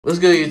What's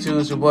good,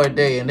 YouTube? It's your boy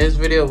Day. In this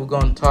video, we're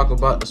going to talk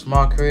about the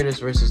small creators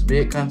versus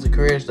big content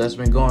creators that's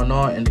been going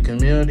on in the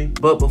community.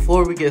 But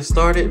before we get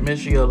started, make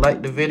sure you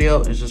like the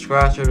video and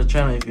subscribe to the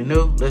channel if you're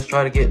new. Let's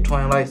try to get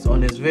 20 likes on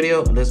this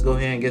video. Let's go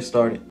ahead and get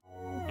started.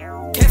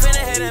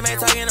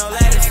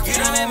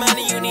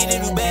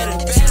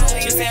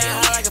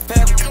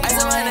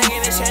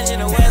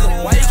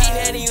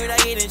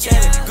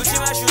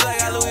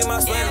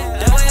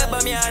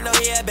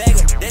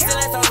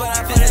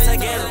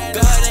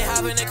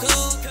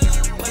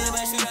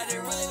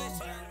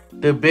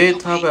 The big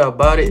topic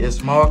about it is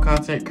small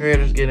content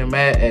creators getting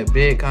mad at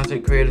big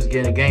content creators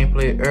getting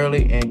gameplay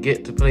early and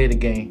get to play the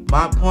game.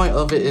 My point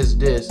of it is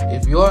this: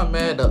 if you're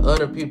mad that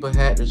other people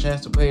had the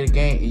chance to play the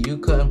game and you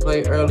couldn't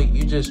play early,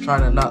 you just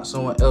trying to knock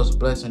someone else's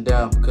blessing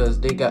down because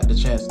they got the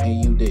chance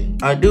and you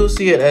didn't. I do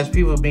see it as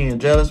people being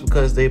jealous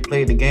because they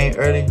played the game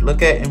early.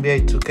 Look at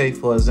NBA 2K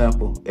for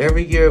example.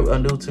 Every year a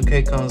new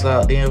 2K comes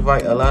out, they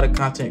invite a lot of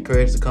content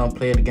creators to come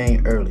play the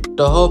game early.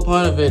 The whole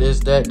point of it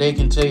is that they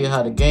can tell you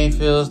how the game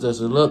feels.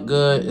 Does it look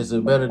good? Is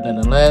it better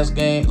than the last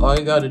game? All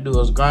you gotta do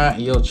is grind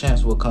and your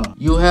chance will come.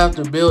 You have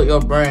to build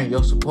your brand,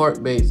 your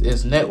support base.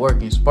 It's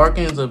networking.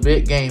 Sparking is a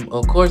big game.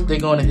 Of course they're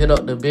gonna hit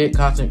up the big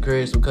content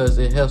creators because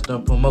it helps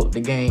them promote the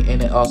game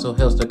and it also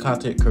helps the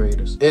content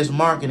creators. It's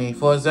marketing.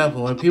 For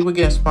example, when people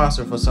get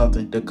sponsored for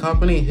something, the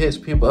company hits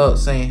people up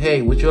saying,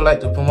 hey, would you like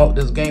to promote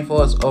this game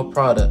for us or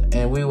product?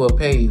 And we will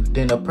pay you.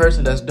 Then the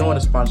person that's doing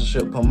the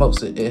sponsorship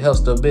promotes it. It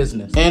helps the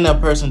business. And the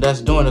person that's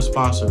doing the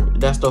sponsor,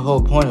 that's the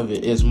whole point of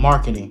it, is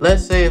marketing.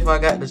 Let's say if I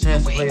got the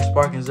chance to play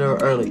Sparking Zero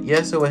early.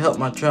 Yes, it will help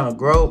my channel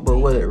grow, but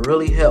would it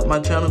really help my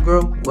channel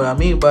grow? What I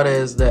mean by that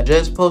is that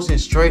just posting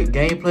straight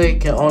gameplay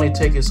can only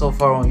take you so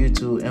far on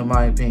YouTube, in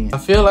my opinion. I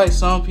feel like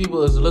some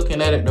people is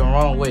looking at it the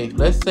wrong way.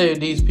 Let's say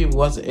these people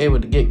wasn't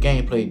able to get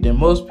gameplay, then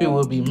most people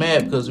would be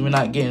mad because we're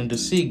not getting to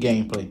see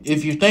gameplay.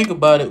 If you think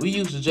about it, we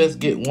used to just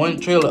get one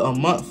trailer a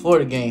month for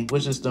the game,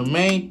 which is the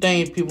main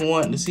thing people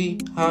want to see,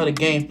 how the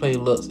gameplay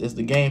looks. Is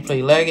the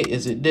gameplay lagging?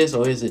 Is it this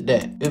or is it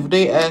that? If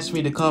they ask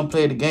me to come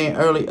play the game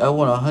early, I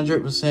want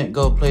 100%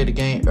 go play the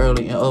game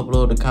early and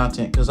upload the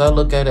content because I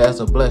look at it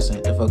as a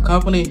blessing. If a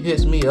company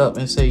hits me up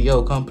and say,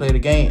 yo, come play the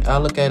game, I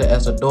look at it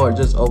as a door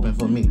just open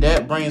for me.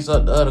 That brings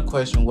up the other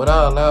question: would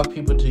I allow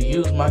people to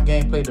use my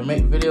gameplay to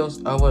make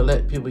videos? I would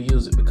let people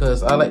use it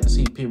because I like to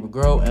see people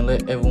grow and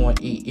let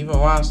everyone eat. Even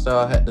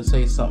Style had to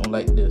say something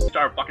like this.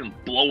 Started fucking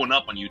blowing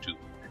up on YouTube,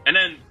 and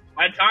then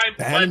by the time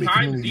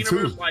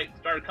Xenoverse like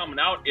started coming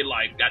out, it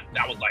like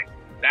that was like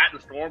that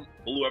and Storm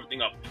blew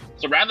everything up.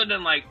 So rather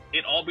than like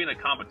it all being a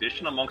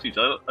competition amongst each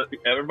other,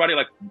 everybody,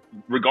 like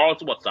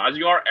regardless of what size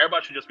you are,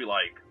 everybody should just be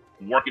like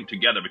working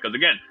together. Because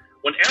again,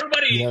 when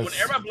everybody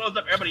blows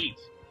up, everybody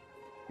eats.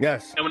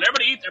 Yes. And when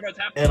everybody eats,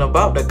 everybody's happy. And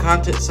about the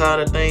content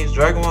side of things,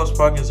 Dragon Ball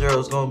Sparking Zero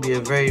is going to be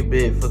a very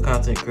big for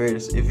content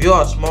creators. If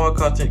you're a small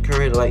content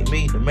creator like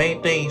me, the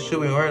main thing you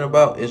should be worrying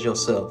about is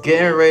yourself.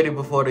 Getting ready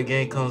before the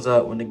game comes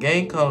out. When the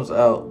game comes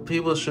out,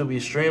 people should be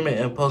streaming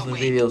and posting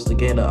videos to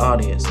gain an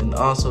audience and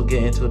also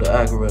get into the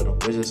algorithm,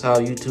 which is how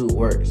YouTube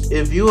works.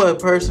 If you are a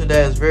person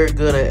that is very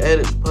good at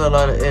edits, put a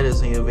lot of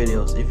edits in your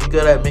videos. If you're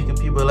good at making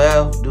people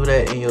laugh, do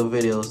that in your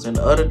videos. And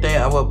the other thing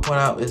I would point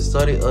out is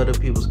study other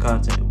people's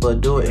content,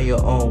 but do it in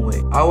your own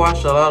way. I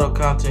watch a lot of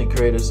content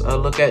creators. I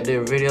look at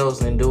their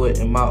videos and do it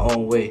in my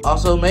own way.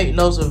 Also, make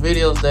notes of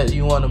videos that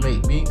you want to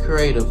make. Be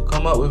creative.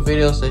 Come up with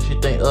videos that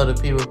you think other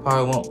people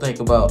probably won't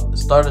think about.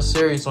 Start a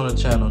series on the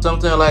channel.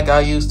 Something like I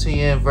use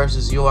TN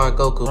versus UI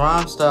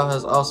Goku. Style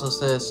has also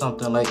said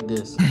something like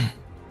this.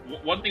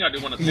 One thing I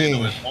do want to say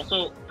though is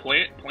also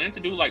plan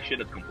to do like shit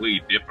that's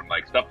completely different,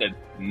 like stuff that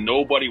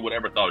nobody would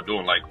ever thought of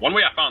doing. Like one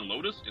way I found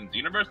Lotus in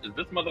Xenoverse is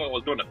this motherfucker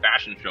was doing a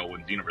fashion show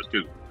in Xenoverse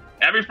 2.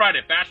 Every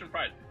Friday, Fashion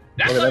Friday.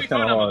 That's how we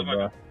found out,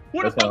 motherfucker.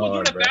 Who the fuck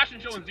was doing a fashion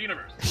show in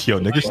Xenoverse? Yo,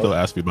 niggas still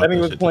ask me about that. I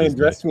was playing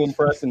Dress to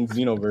Impress in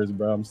Xenoverse,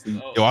 bro. I'm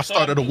sleep. Yo, I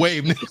started a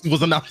wave. Niggas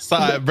wasn't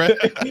outside, bro.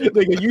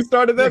 Nigga, you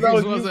started that?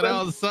 Niggas wasn't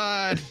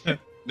outside.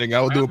 Nigga,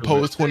 I was doing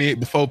pose 28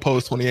 before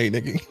pose 28,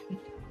 nigga.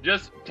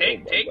 Just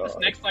take this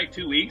next like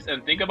 2 weeks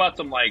and think about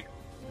some like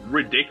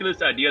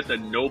ridiculous ideas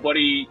that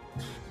nobody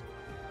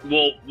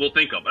will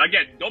think of.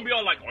 Again, don't be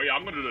all like, oh yeah,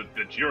 I'm gonna do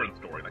the Jiren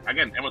story. Like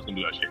again, everyone's gonna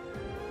do that shit.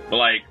 But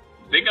like,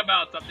 think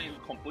about something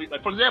complete.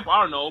 Like for example,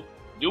 I don't know,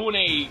 doing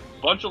a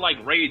bunch of like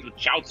raids with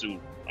Shoutout.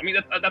 I mean,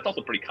 that's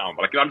also pretty common.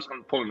 But like, I'm just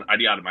gonna pull an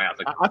idea out of my ass.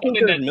 Like, I think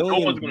there's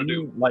million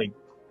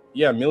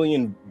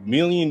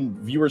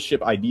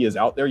viewership ideas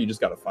out there. You just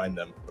gotta find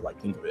them or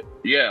like think of it.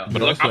 Yeah,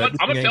 but like, also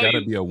I'm gonna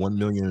gotta be a 1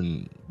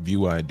 million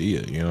view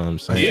idea. You know what I'm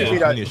saying? Yeah, there's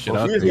plenty of shit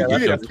out there.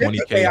 You got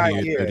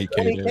 20K here,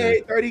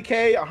 30K,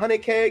 30K,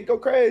 100K, go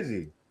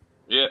crazy.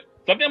 Yeah.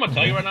 Something I'm gonna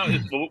tell you right now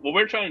is what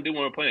we're trying to do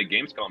when we're playing a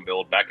Gamescom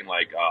build back in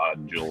like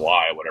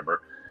July or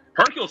whatever.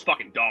 Hercule's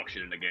fucking dog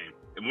shit in the game.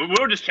 And we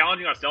were just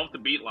challenging ourselves to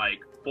beat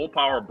like full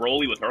power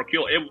Broly with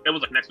Hercule. It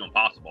was like next to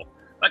impossible.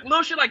 Like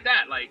little shit like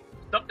that, like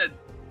stuff that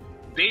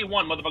day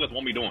one motherfuckers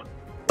won't be doing.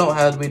 Don't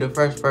have to be the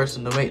first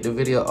person to make the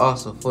video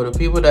awesome. For the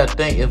people that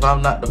think if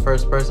I'm not the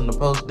first person to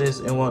post this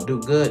and won't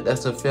do good,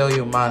 that's a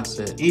failure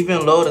mindset.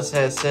 Even Lotus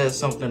has said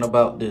something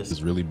about this.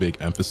 It's really big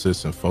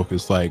emphasis and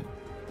focus. Like,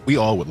 we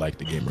all would like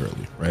the game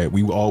early, right?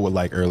 We all would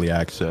like early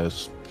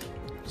access,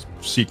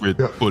 secret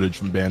footage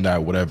from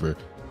Bandai, whatever.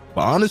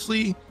 But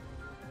honestly,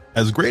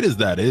 as great as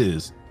that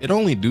is, it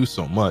only do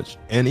so much.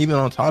 And even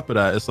on top of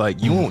that, it's like,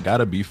 you don't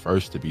gotta be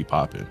first to be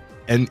popping.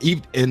 And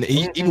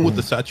even with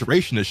the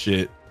saturation of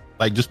shit,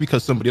 like, just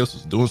because somebody else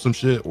is doing some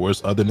shit or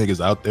it's other niggas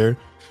out there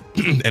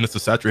and it's a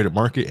saturated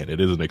market, and it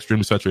is an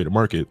extremely saturated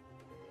market,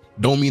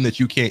 don't mean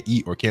that you can't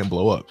eat or can't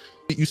blow up.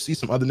 You see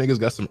some other niggas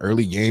got some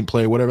early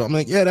gameplay, whatever. I'm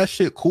like, yeah, that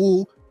shit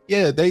cool.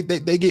 Yeah, they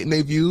getting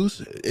their views.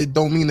 It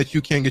don't mean that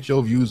you can't get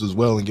your views as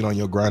well and get on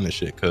your grind and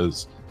shit.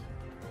 Cause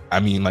I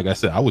mean, like I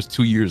said, I was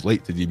 2 years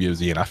late to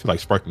DBFZ, and I feel like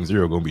Sparking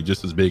Zero gonna be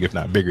just as big, if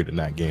not bigger, than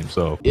that game.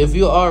 So if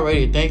you're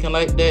already thinking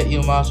like that,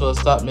 you might as well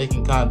stop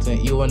making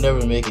content. You will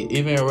never make it,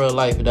 even in real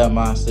life, with that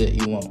mindset.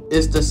 You won't.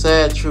 It's the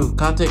sad truth.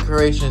 Content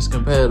creation is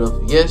competitive.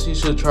 Yes, you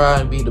should try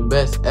and be the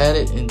best at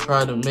it and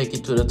try to make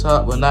it to the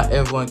top, but not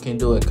everyone can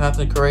do it.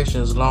 Content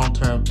creation is a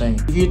long-term thing.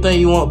 If you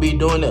think you won't be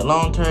doing it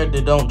long-term,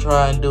 then don't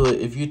try and do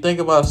it. If you think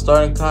about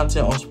starting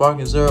content on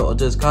Sparking Zero or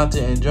just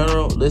content in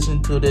general,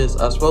 listen to this.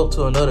 I spoke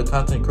to another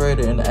content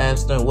creator and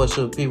asked them what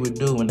should people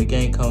do when the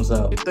game comes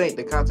out. What do you think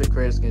the content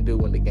creators can do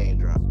when the game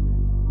drops?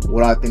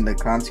 What I think the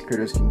content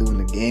creators can do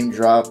when the game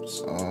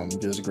drops,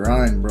 just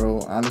grind, bro.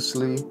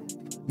 Honestly,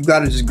 you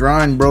gotta just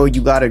grind, bro.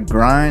 You gotta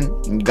grind,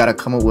 and you gotta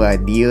come up with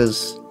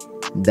ideas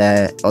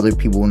that other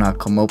people will not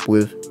come up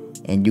with,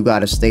 and you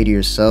gotta stay to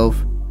yourself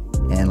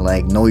and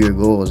like know your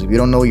goals. If you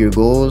don't know your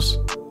goals,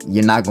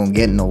 you're not gonna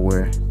get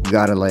nowhere. You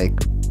gotta like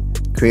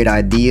create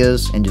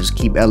ideas and just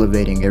keep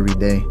elevating every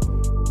day,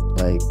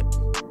 like.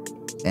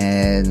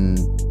 And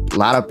a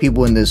lot of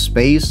people in this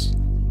space,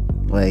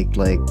 like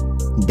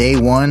day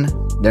one,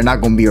 they're not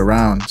gonna be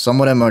around.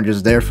 Some of them are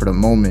just there for the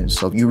moment.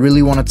 So if you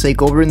really want to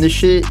take over in this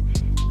shit,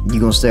 you're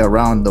gonna stay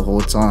around the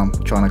whole time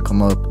trying to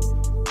come up.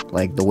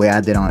 Like the way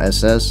I did on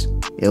SS,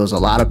 it was a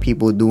lot of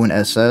people doing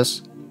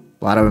SS.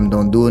 A lot of them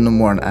don't do it no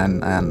more,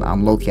 and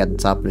I'm low-key at the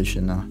top of this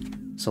shit now.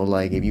 So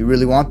like, if you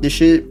really want this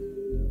shit,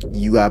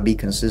 you gotta be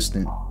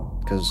consistent,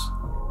 because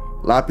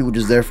a lot of people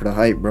just there for the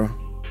hype, bro.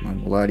 I'm not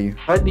gonna lie to you.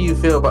 How do you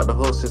feel about the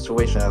whole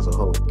situation as a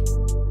whole?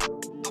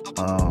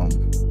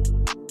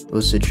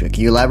 What situation?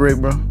 Can you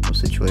elaborate, bro? What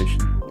situation?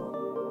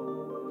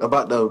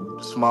 About the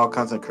small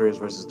content creators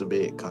versus the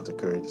big content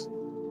creators.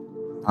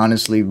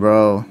 Honestly,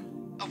 bro,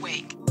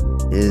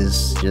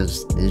 it's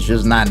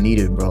just not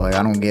needed, bro. Like,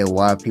 I don't get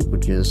why people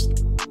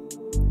just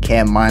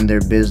can't mind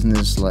their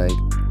business. Like,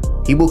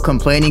 people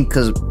complaining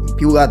because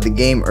people got the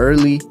game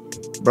early.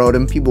 Bro,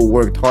 them people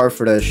worked hard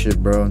for that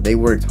shit, bro. They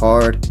worked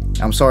hard.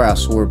 I'm sorry I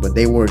swore, but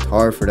they worked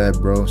hard for that,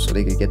 bro, so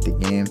they could get the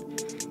game.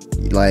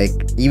 Like,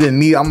 even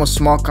me, I'm a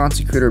small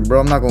content creator, bro.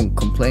 I'm not gonna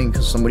complain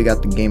because somebody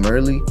got the game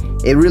early.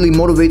 It really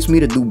motivates me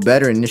to do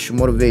better, and it should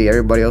motivate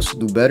everybody else to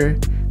do better.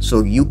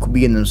 So you could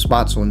be in them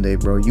spots one day,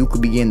 bro. You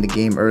could be getting the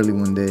game early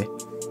one day,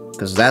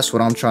 because that's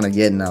what I'm trying to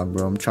get now,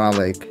 bro. I'm trying,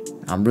 like,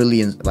 I'm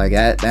really,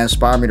 that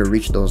inspired me to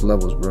reach those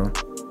levels, bro.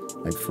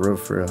 Like, for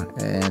real.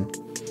 And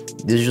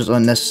this is just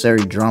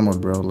unnecessary drama,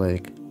 bro.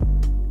 Like,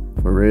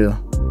 for real.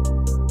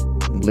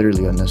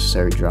 Literally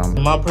unnecessary drama.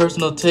 My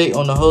personal take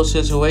on the whole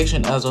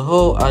situation as a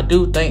whole, I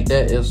do think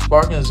that if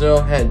Sparking Zero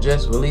had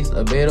just released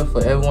a beta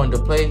for everyone to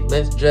play,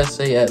 let's just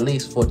say at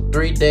least for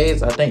 3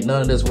 days, I think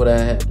none of this would have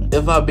happened.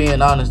 If I'm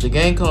being honest, the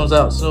game comes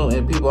out soon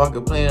and people are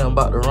complaining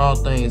about the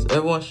wrong things.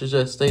 Everyone should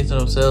just stay to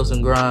themselves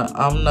and grind.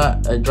 I'm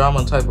not a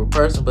drama type of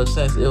person, but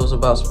since it was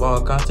about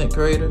small content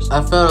creators,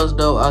 I felt as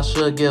though I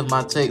should give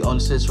my take on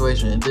the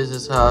situation, and this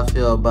is how I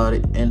feel about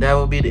it. And that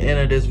will be the end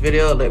of this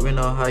video. Let me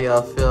know how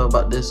y'all feel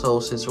about this whole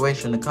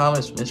situation in the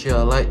comments. Make sure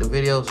y'all like the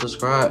video,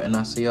 subscribe, and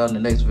I'll see y'all in the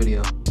next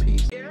video.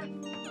 Peace.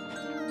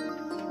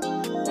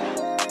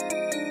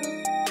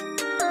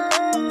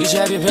 You should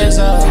have your pants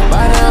up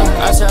by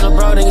now. I tell a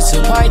bro niggas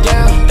to pipe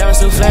down. That was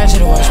too flash,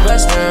 you watch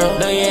bust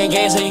down. No, you ain't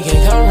gay, so you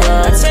can't come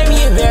around. I take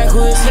me a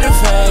backwards to the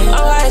face.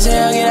 I'm high as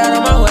hell, get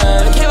out of my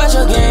way. I can't watch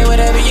your game,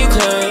 whatever you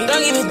claim.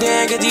 Don't give a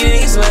damn, cause you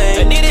niggas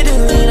lame. I needed to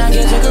lean, I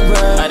can't take a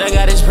breath. I done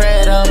got this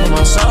bread up on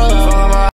my soul.